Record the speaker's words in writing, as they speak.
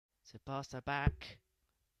So Barstow back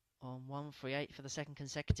on 138 for the second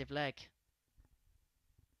consecutive leg.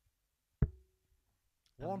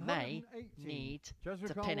 And may need to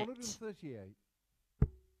pin it.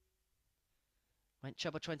 Went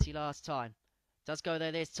treble 20 last time. Does go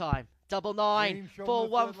there this time. Double 9 for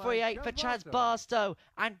 138 for Chaz Barstow.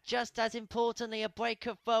 And just as importantly, a break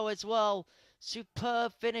of foe as well.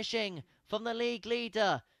 Superb finishing from the league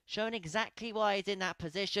leader, showing exactly why he's in that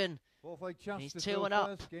position. He's 2 and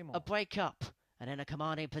up, a break up, and in a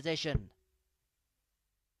commanding position.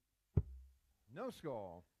 No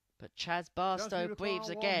score. But Chaz Barstow breathes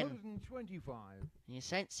again. You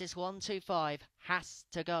sense this 1-2-5 has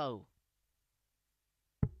to go.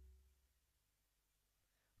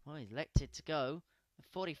 Well, he's elected to go. The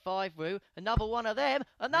 45 route. Another one of them.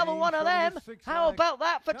 Another one of them. How about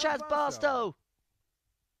that for Chaz Barstow?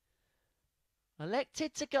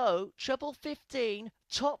 Elected to go. Treble 15.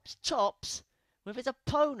 Tops. With his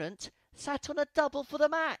opponent sat on a double for the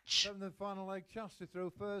match. Final leg, chance to throw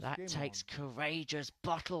first. That takes courageous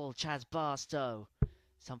bottle, Chaz Barstow.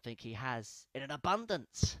 Something he has in an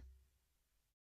abundance.